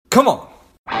Come on.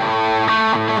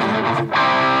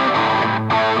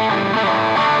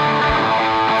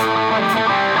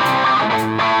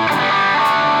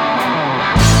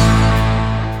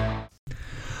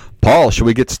 Paul, should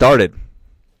we get started?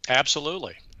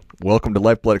 Absolutely. Welcome to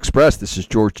Lifeblood Express. This is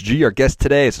George G. Our guest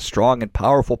today is a strong and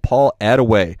powerful Paul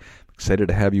Attaway. Excited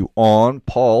to have you on.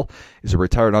 Paul is a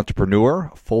retired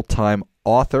entrepreneur, a full-time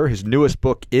author. His newest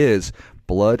book is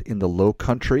Blood in the Low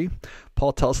Country.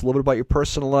 Paul, tell us a little bit about your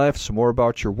personal life, some more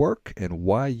about your work, and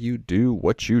why you do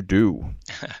what you do.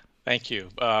 Thank you.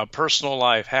 Personal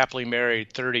life, happily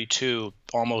married, 32,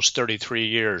 almost 33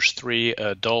 years, 3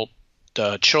 adult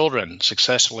children,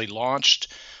 successfully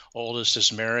launched. Oldest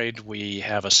is married. We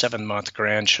have a 7-month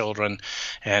grandchildren.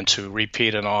 And to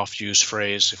repeat an oft-used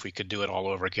phrase, if we could do it all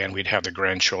over again, we'd have the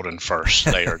grandchildren first.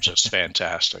 They are just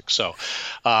fantastic. So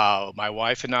my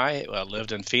wife and I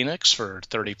lived in Phoenix for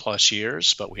 30 plus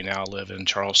years, but we now live in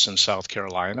Charleston, South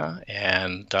Carolina.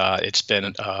 And it's been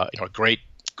a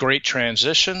great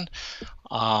transition,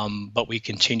 but we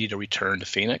continue to return to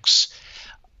Phoenix.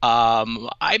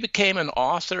 I became an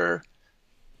author.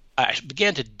 I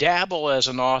began to dabble as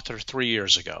an author 3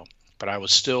 years ago, but I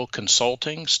was still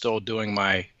consulting, still doing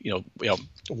my,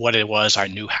 what it was I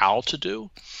knew how to do.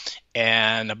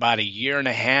 And about a year and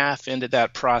a half into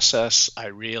that process, I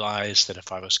realized that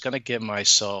if I was going to give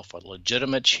myself a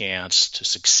legitimate chance to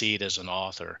succeed as an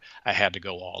author, I had to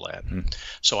go all in.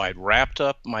 So I'd wrapped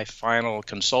up my final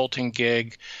consulting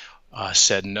gig,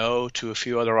 said no to a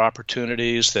few other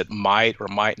opportunities that might or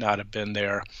might not have been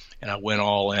there, and I went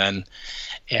all in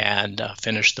and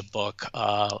finished the book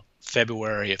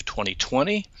February of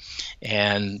 2020,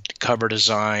 and cover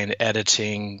design,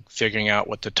 editing, figuring out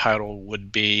what the title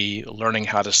would be, learning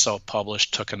how to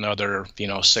self-publish took another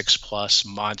 6+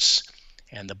 months,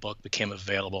 and the book became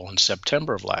available in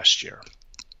September of last year.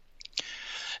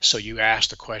 So you asked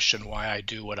the question why I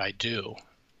do what I do.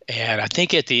 And I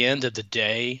think at the end of the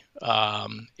day,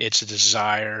 it's a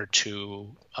desire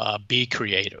to be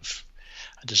creative,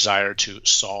 a desire to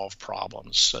solve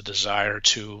problems, a desire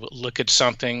to look at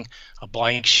something, a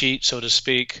blank sheet, so to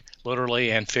speak, literally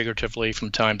and figuratively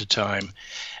from time to time,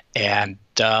 and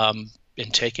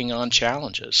in taking on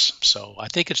challenges. So I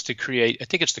think it's the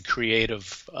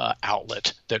creative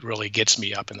outlet that really gets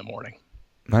me up in the morning.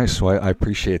 Nice. Well, I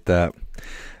appreciate that.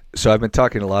 So I've been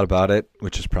talking a lot about it,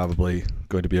 which is probably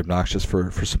going to be obnoxious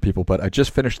for some people, but I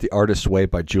just finished The Artist's Way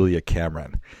by Julia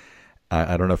Cameron.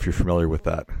 I don't know if you're familiar with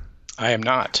that. I am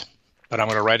not, but I'm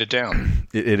going to write it down.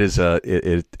 It's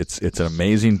an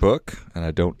amazing book, and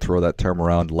I don't throw that term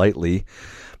around lightly,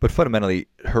 but fundamentally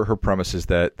her premise is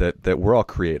that we're all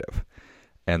creative,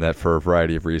 and that for a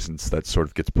variety of reasons that sort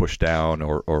of gets pushed down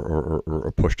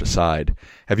or pushed aside.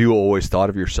 Have you always thought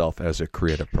of yourself as a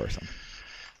creative person?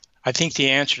 I think the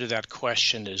answer to that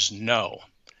question is no.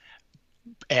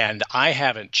 And I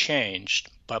haven't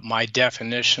changed, but my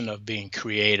definition of being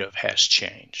creative has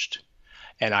changed.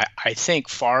 And I think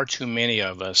far too many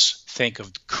of us think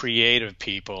of creative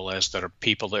people as that are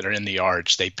people that are in the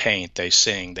arts. They paint, they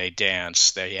sing, they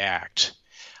dance, they act.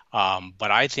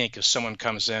 But I think if someone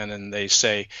comes in and they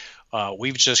say,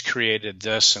 we've just created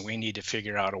this and we need to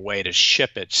figure out a way to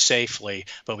ship it safely,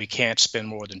 but we can't spend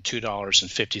more than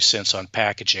 $2.50 on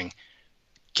packaging,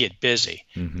 get busy.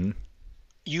 Mm-hmm.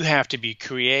 You have to be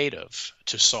creative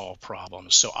to solve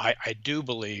problems. So I do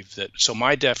believe that. So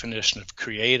my definition of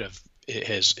creative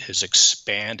has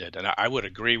expanded, and I would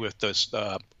agree with this.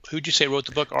 Who'd you say wrote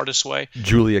the book, Artist's Way?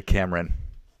 Julia Cameron.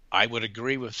 I would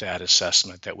agree with that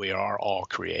assessment that we are all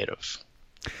creative.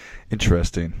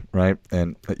 Interesting, right?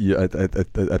 And I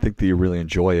think that you really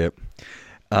enjoy it.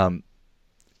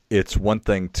 It's one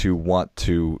thing to want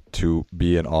to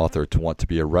be an author, to want to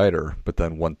be a writer, but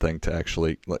then one thing to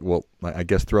actually, I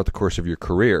guess throughout the course of your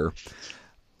career,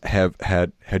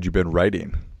 had you been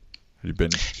writing? Had you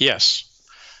been? Yes.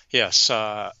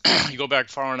 You go back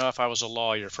far enough, I was a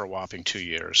lawyer for a whopping 2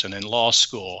 years. And in law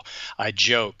school, I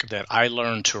joke that I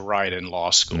learned to write in law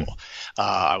school.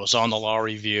 I was on the law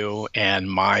review, and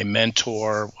my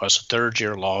mentor was a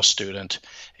third-year law student,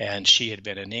 and she had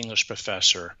been an English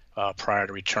professor prior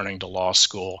to returning to law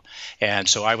school. And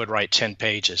so I would write 10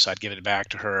 pages. I'd give it back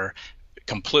to her,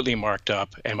 completely marked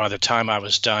up, and by the time I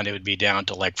was done, it would be down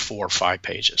to like 4 or 5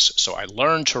 pages. So I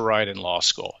learned to write in law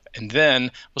school, and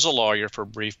then was a lawyer for a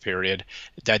brief period.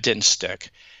 That didn't stick.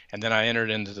 And then I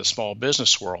entered into the small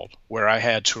business world, where I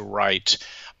had to write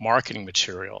marketing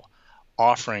material,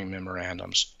 offering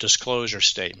memorandums, disclosure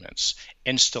statements,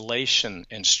 installation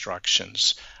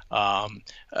instructions,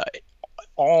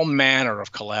 all manner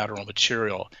of collateral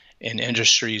material. in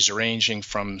industries ranging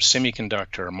from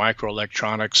semiconductor,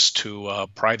 microelectronics to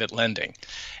private lending.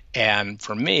 And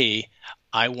for me,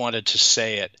 I wanted to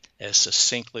say it as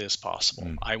succinctly as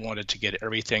possible. I wanted to get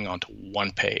everything onto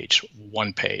one page,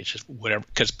 whatever,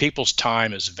 because people's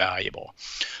time is valuable.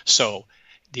 So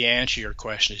the answer to your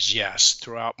question is yes.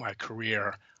 Throughout my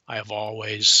career, I have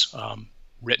always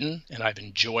written, and I've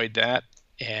enjoyed that.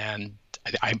 And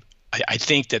I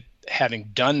think that having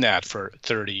done that for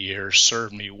 30 years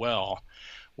served me well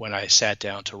when I sat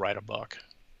down to write a book.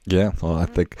 Yeah, well, I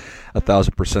think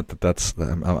 1,000% that's.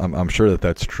 I'm sure that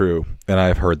that's true, and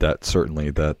I've heard that certainly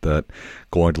that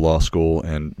going to law school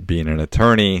and being an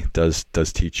attorney does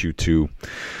teach you to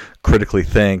critically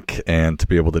think and to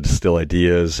be able to distill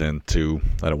ideas and to,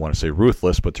 I don't want to say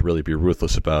ruthless, but to really be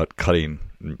ruthless about cutting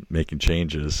and making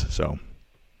changes. So,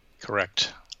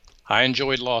 correct. I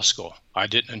enjoyed law school. I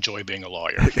didn't enjoy being a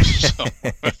lawyer. So.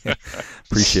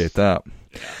 Appreciate that.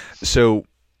 So,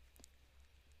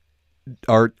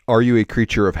 are you a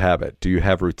creature of habit? Do you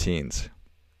have routines?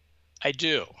 I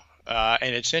do,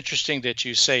 and it's interesting that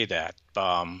you say that.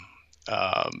 And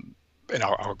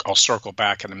I'll circle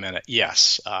back in a minute.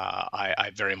 Yes,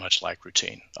 I very much like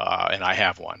routine, and I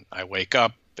have one. I wake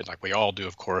up, and like we all do,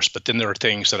 of course, but then there are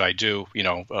things that I do,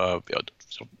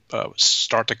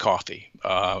 start the coffee,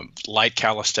 light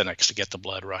calisthenics to get the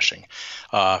blood rushing,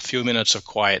 a few minutes of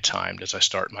quiet time as I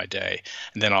start my day,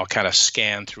 and then I'll kind of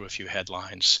scan through a few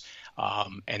headlines.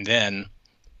 And then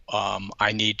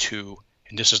I need to,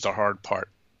 and this is the hard part,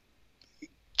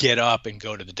 get up and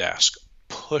go to the desk,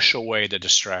 push away the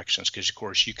distractions, because of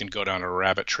course you can go down a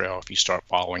rabbit trail if you start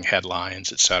following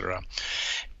headlines, etc.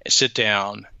 Sit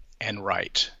down and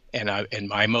write. And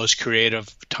my most creative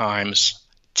times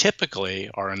typically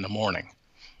are in the morning.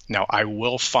 Now I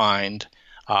will find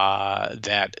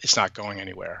that it's not going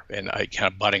anywhere, and I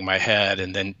kind of butting my head,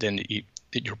 and then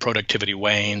your productivity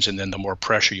wanes, and then the more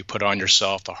pressure you put on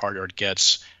yourself, the harder it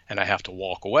gets, and I have to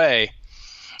walk away.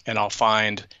 And I'll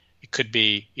find it could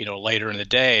be, later in the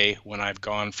day when I've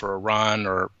gone for a run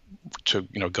or to,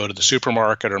 go to the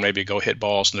supermarket or maybe go hit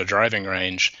balls in the driving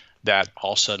range, that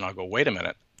all of a sudden I'll go, wait a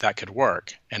minute, that could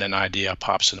work. And an idea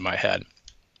pops into my head.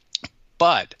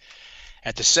 But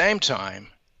at the same time,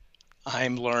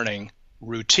 I'm learning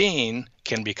routine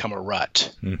can become a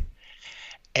rut.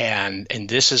 And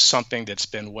this is something that's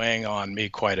been weighing on me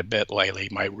quite a bit lately.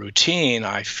 My routine,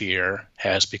 I fear,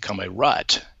 has become a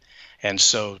rut. And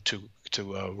so to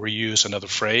reuse another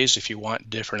phrase, if you want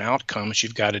different outcomes,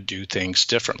 you've got to do things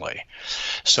differently.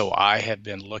 So I have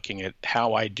been looking at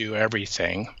how I do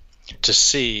everything to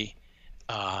see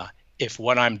if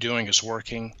what I'm doing is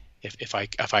working, if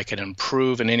I can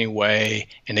improve in any way.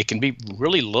 And it can be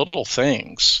really little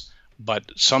things, but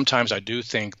sometimes I do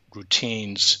think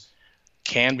routines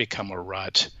can become a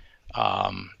rut,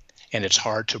 and it's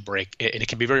hard to break, and it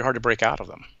can be very hard to break out of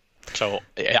them. So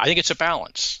I think it's a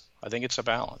balance.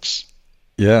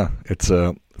 Yeah, it's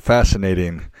a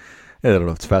fascinating. I don't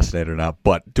know if it's fascinating or not,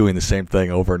 but doing the same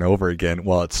thing over and over again,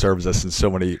 while it serves us in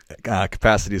so many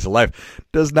capacities of life,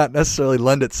 does not necessarily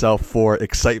lend itself for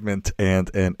excitement and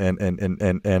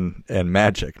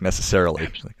magic necessarily.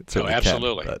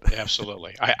 Absolutely, can,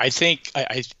 absolutely. I think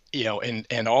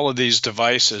and all of these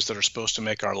devices that are supposed to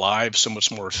make our lives so much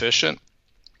more efficient.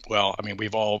 Well, I mean,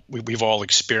 we've all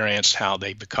experienced how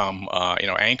they become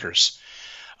anchors.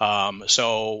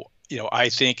 So I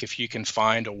think if you can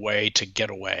find a way to get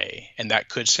away, and that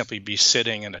could simply be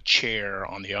sitting in a chair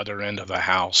on the other end of the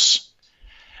house,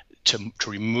 to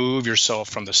remove yourself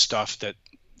from the stuff that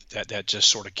just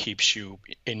sort of keeps you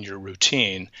in your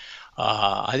routine,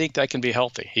 I think that can be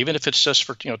healthy. Even if it's just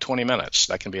for 20 minutes,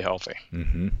 that can be healthy.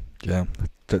 Mm-hmm. Yeah,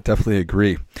 definitely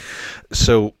agree.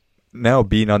 So now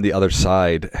being on the other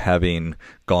side, having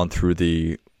gone through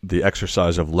the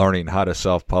exercise of learning how to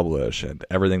self-publish and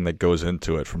everything that goes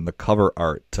into it, from the cover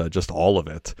art to just all of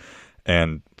it,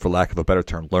 and for lack of a better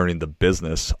term, learning the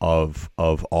business of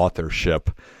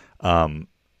authorship,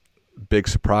 big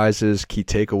surprises, key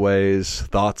takeaways,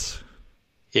 thoughts?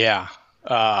 Yeah.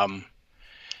 A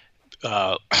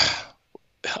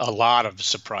lot of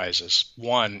surprises.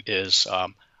 One is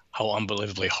how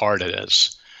unbelievably hard it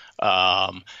is.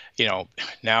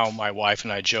 Now my wife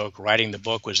and I joke, writing the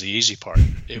book was the easy part.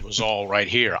 It was all right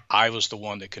here. I was the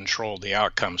one that controlled the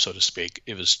outcome, so to speak.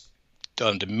 It was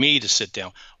done to me to sit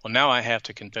down. Well, now I have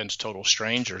to convince total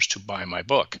strangers to buy my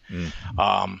book.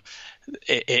 Mm-hmm.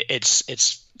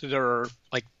 There are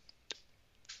like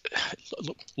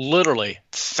literally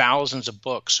thousands of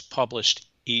books published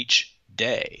each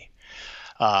day.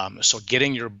 So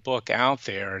getting your book out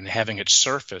there and having it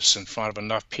surface in front of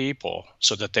enough people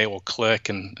so that they will click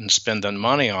and spend the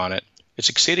money on it It's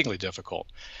exceedingly difficult.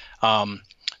 Um,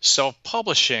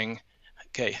 Self-publishing,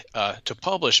 okay, to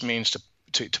publish means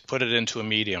to put it into a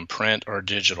medium, print or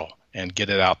digital, and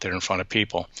get it out there in front of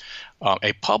people.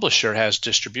 A publisher has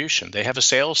distribution. They have a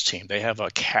sales team. They have a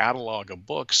catalog of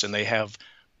books, and they have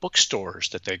bookstores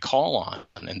that they call on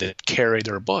and that carry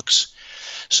their books.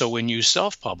 So when you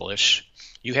self-publish,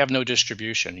 you have no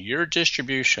distribution. Your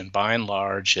distribution, by and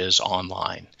large, is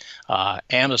online.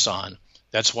 Amazon.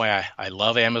 That's why I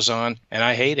love Amazon and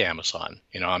I hate Amazon.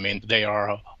 I mean, they are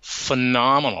a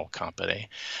phenomenal company,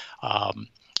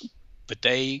 but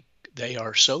they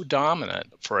are so dominant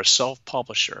for a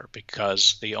self-publisher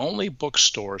because the only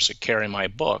bookstores that carry my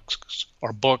books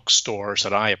are bookstores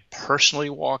that I have personally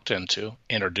walked into,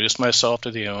 introduced myself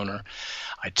to the owner.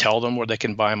 I tell them where they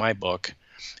can buy my book,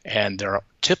 and they're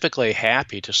typically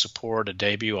happy to support a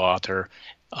debut author,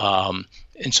 and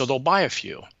so they'll buy a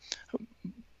few.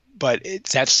 But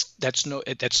I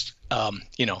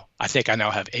think I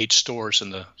now have 8 stores in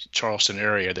the Charleston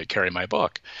area that carry my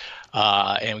book.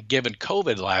 And given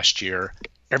COVID last year,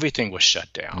 everything was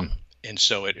shut down. And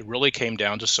so it really came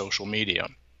down to social media.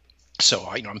 So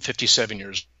I'm 57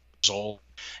 years old,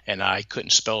 and I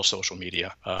couldn't spell social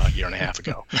media a year and a half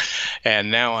ago. And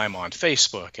now I'm on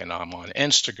Facebook and I'm on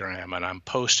Instagram and I'm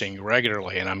posting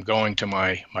regularly, and I'm going to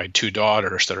my 2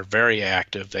 daughters that are very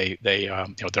active. They're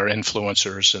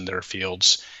influencers in their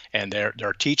fields, and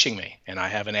they're teaching me. And I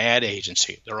have an ad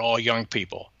agency. They're all young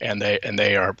people, and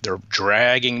they're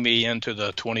dragging me into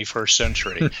the 21st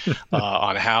century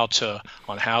on how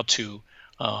to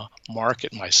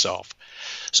market myself.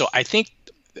 So I think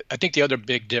the other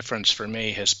big difference for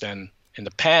me has been, in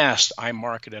the past, I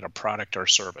marketed a product or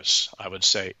service. I would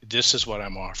say, this is what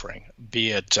I'm offering,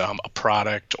 be it a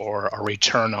product or a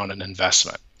return on an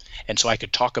investment. And so I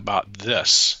could talk about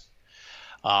this.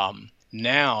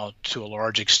 Now, to a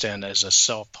large extent, as a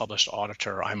self-published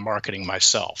author, I'm marketing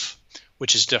myself,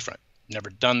 which is different. Never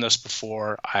done this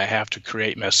before. I have to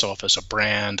create myself as a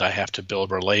brand. I have to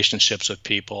build relationships with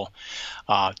people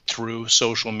through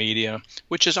social media,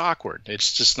 which is awkward.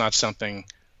 It's just not something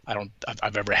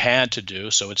I've ever had to do.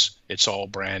 So it's all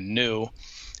brand new,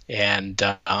 and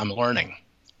I'm learning.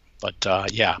 But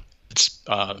it's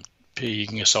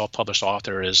being a self-published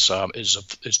author is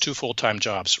 2 full-time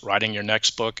jobs: writing your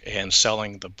next book and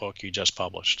selling the book you just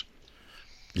published.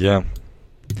 Yeah.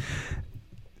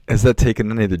 Has that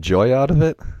taken any of the joy out of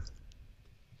it?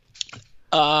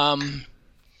 I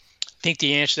think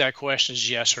the answer to that question is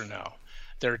yes or no.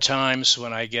 There are times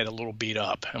when I get a little beat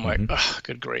up. I'm like, oh,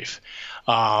 good grief.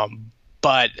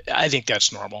 But I think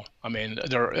that's normal. I mean,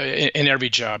 in every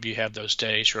job you have those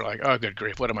days you're like, oh, good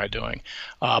grief, what am I doing?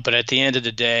 But at the end of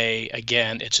the day,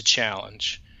 again, it's a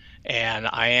challenge. And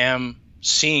I am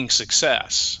seeing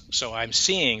success. So I'm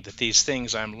seeing that these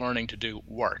things I'm learning to do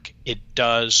work. It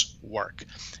does work.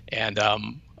 And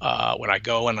when I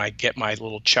go and I get my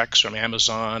little checks from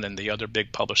Amazon and the other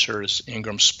big publishers,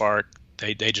 Ingram Spark,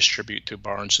 they distribute through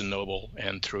Barnes & Noble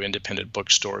and through independent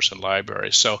bookstores and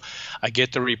libraries. So I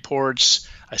get the reports.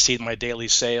 I see my daily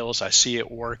sales. I see it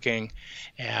working.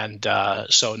 And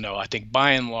so, no, I think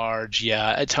by and large,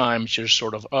 yeah, at times you're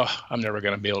sort of, I'm never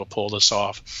going to be able to pull this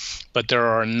off. But there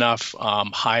are enough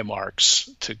high marks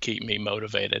to keep me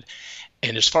motivated.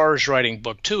 And as far as writing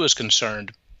book 2 is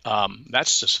concerned,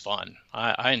 that's just fun.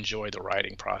 I enjoy the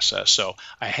writing process. So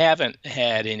I haven't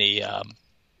had any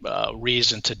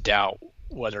reason to doubt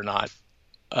whether or not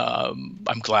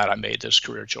I'm glad I made this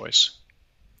career choice.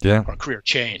 Yeah. Or career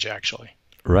change, actually.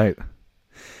 Right.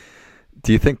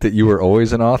 Do you think that you were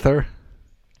always an author?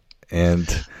 And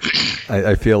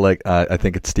I feel like, I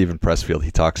think it's Stephen Pressfield,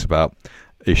 he talks about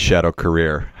a shadow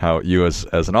career, how you as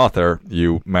an author,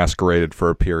 you masqueraded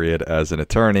for a period as an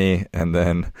attorney and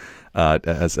then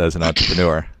as an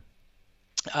entrepreneur.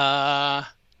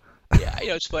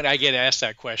 Yeah, it's funny. I get asked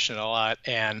that question a lot,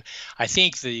 and I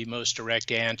think the most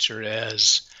direct answer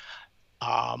is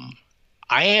I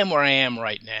am where I am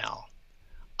right now.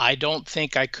 I don't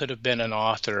think I could have been an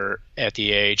author at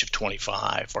the age of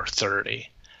 25 or 30.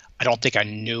 I don't think I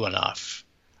knew enough.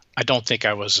 I don't think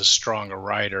I was as strong a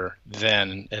writer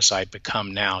then as I've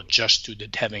become now, just through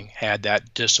having had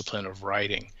that discipline of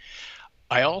writing.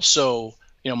 I also,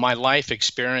 my life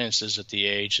experiences at the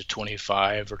age of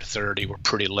 25 or 30 were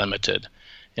pretty limited.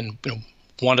 And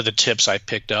one of the tips I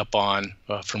picked up on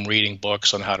from reading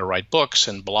books on how to write books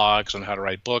and blogs on how to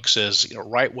write books is,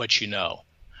 write what you know.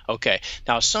 Okay,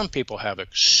 now some people have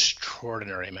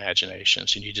extraordinary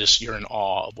imaginations, and you're in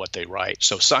awe of what they write.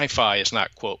 So sci-fi is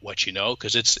not, quote, what you know,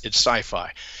 because it's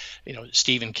sci-fi.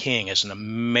 Stephen King has an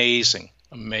amazing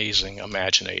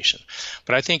imagination.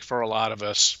 But I think for a lot of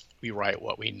us, we write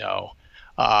what we know.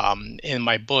 In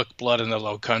my book, Blood in the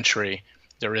Low Country,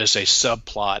 there is a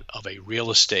subplot of a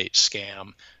real estate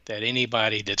scam that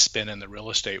anybody that's been in the real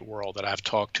estate world that I've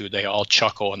talked to, they all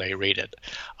chuckle and they read it.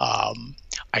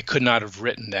 I could not have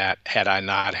written that had I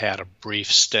not had a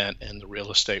brief stint in the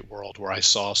real estate world where I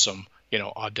saw some,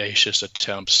 audacious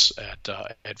attempts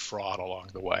at fraud along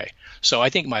the way. So I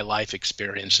think my life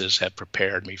experiences have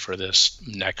prepared me for this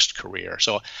next career.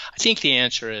 So I think the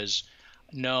answer is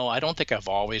no. I don't think I've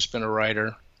always been a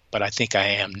writer, but I think I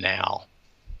am now.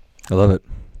 I love it.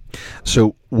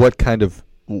 So what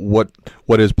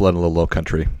is Blood in the Low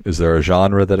Country? Is there a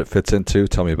genre that it fits into?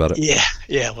 Tell me about it.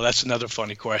 Yeah. Well, that's another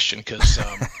funny question because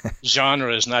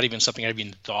genre is not even something I've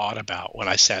even thought about when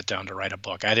I sat down to write a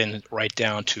book. I didn't write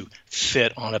down to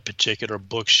fit on a particular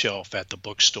bookshelf at the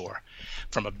bookstore.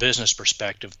 From a business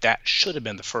perspective, that should have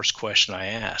been the first question I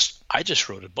asked. I just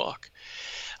wrote a book.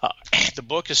 The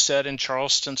book is set in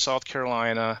Charleston, South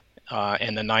Carolina,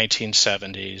 in the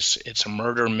 1970s. It's a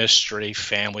murder mystery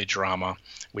family drama.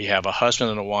 We have a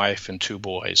husband and a wife and two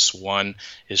boys. One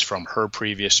is from her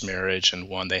previous marriage and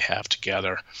one they have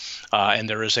together. And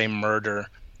there is a murder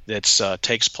that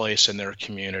takes place in their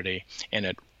community, and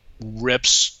it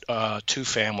rips two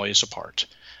families apart.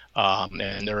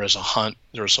 And there is a hunt.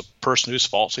 There's a person who's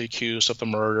falsely accused of the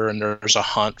murder, and there's a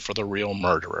hunt for the real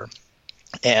murderer.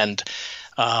 And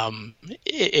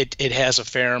it has a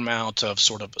fair amount of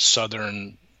sort of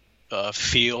Southern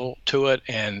feel to it.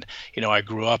 And, I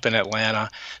grew up in Atlanta,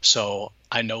 so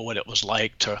I know what it was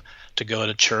like to go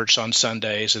to church on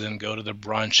Sundays and then go to the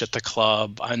brunch at the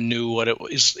club. I knew what it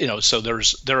was, so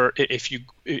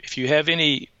if you have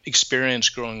any experience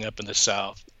growing up in the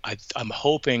South, I'm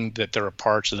hoping that there are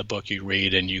parts of the book you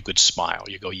read and you could smile.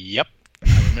 You go, yep.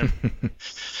 I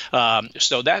remember.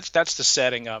 So that's the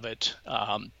setting of it.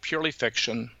 Purely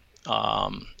fiction,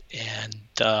 and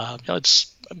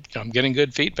I'm getting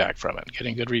good feedback from it,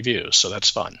 getting good reviews. So that's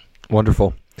fun.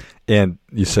 Wonderful. And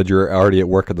you said you're already at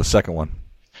work on the second one.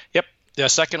 Yep, the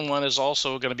second one is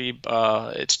also going to be.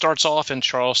 It starts off in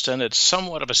Charleston. It's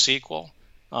somewhat of a sequel.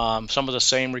 Some of the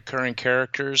same recurring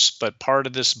characters, but part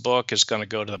of this book is going to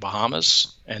go to the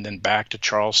Bahamas and then back to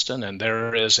Charleston. And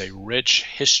there is a rich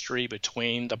history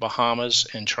between the Bahamas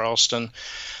and Charleston.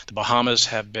 The Bahamas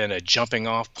have been a jumping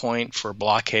off point for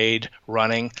blockade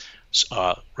running.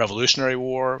 Revolutionary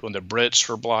War, when the Brits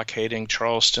were blockading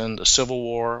Charleston, the Civil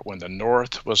War, when the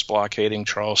North was blockading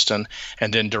Charleston,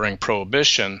 and then during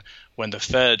Prohibition, when the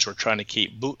feds were trying to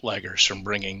keep bootleggers from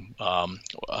bringing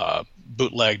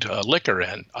bootlegged liquor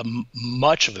in.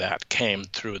 Much of that came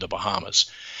through the Bahamas.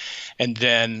 And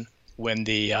then when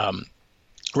the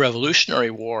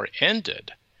Revolutionary War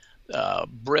ended,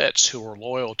 Brits who were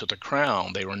loyal to the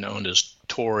crown, they were known as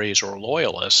Tories or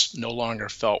Loyalists, no longer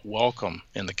felt welcome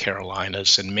in the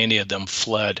Carolinas, and many of them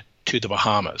fled to the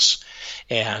Bahamas.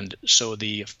 And so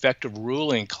the effective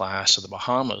ruling class of the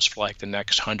Bahamas for like the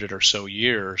next 100 or so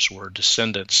years were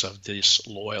descendants of this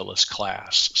loyalist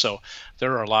class. So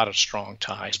there are a lot of strong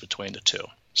ties between the two.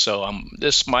 So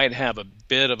this might have a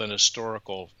bit of an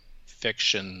historical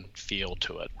fiction feel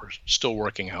to it. We're still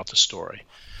working out the story.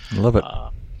 I love it.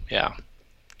 Yeah.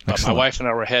 My wife and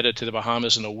I were headed to the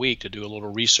Bahamas in a week to do a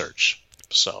little research.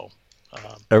 So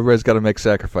everybody's got to make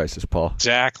sacrifices, Paul.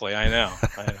 Exactly. I know.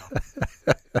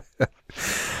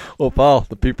 Well, Paul,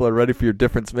 the people are ready for your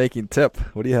difference-making tip.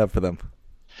 What do you have for them?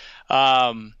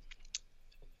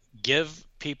 Give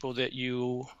people that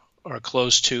you are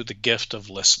close to the gift of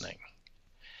listening.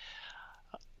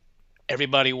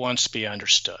 Everybody wants to be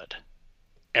understood.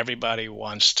 Everybody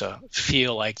wants to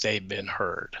feel like they've been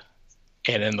heard.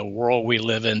 And in the world we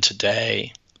live in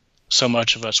today, so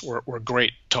much of us, we're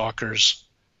great talkers.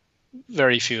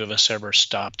 Very few of us ever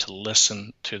stop to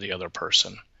listen to the other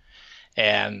person.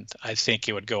 And I think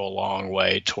it would go a long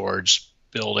way towards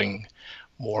building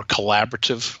more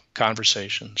collaborative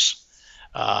conversations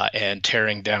and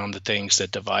tearing down the things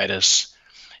that divide us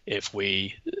if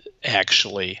we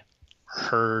actually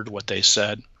heard what they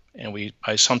said. And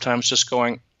by sometimes just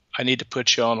going, I need to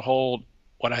put you on hold.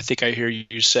 What I think I hear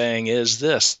you saying is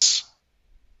this.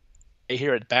 They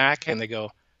hear it back and they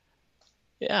go,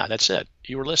 yeah, that's it.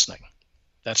 You were listening.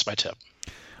 That's my tip.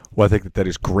 Well, I think that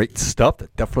is great stuff.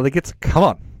 That definitely gets.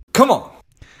 Come on.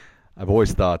 I've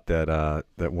always thought that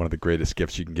that one of the greatest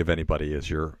gifts you can give anybody is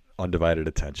your undivided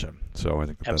attention. So I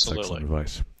think that's excellent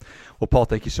advice. Well, Paul,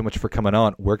 thank you so much for coming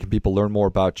on. Where can people learn more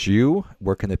about you?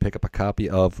 Where can they pick up a copy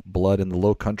of Blood in the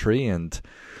Low Country? And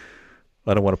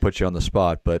I don't want to put you on the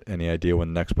spot, but any idea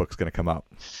when the next book is going to come out?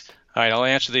 All right, I'll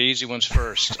answer the easy ones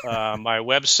first. My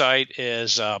website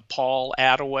is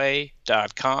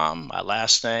paulattaway.com. My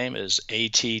last name is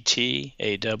Attaway,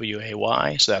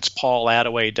 so that's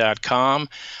paulattaway.com.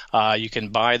 You can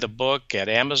buy the book at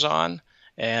Amazon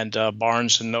and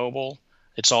Barnes & Noble.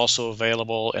 It's also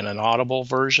available in an Audible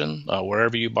version.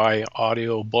 Wherever you buy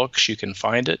audio books, you can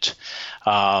find it.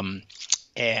 And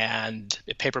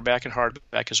paperback and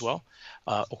hardback as well.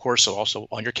 Of course, also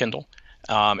on your Kindle.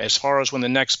 As far as when the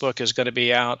next book is going to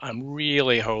be out, I'm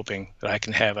really hoping that I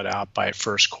can have it out by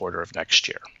first quarter of next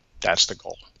year. That's the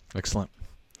goal. Excellent.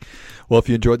 Well, if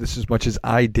you enjoyed this as much as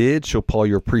I did, show Paul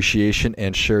your appreciation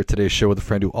and share today's show with a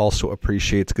friend who also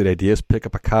appreciates good ideas. Pick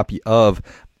up a copy of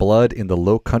Blood in the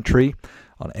Low Country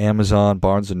on Amazon,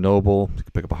 Barnes & Noble. You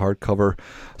can pick up a hardcover,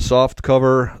 soft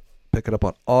cover, pick it up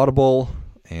on Audible,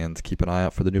 and keep an eye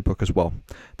out for the new book as well.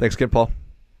 Thanks again, Paul.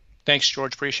 Thanks,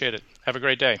 George. Appreciate it. Have a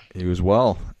great day. You as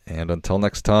well. And until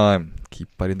next time, keep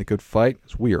fighting the good fight,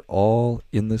 as we are all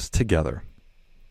in this together.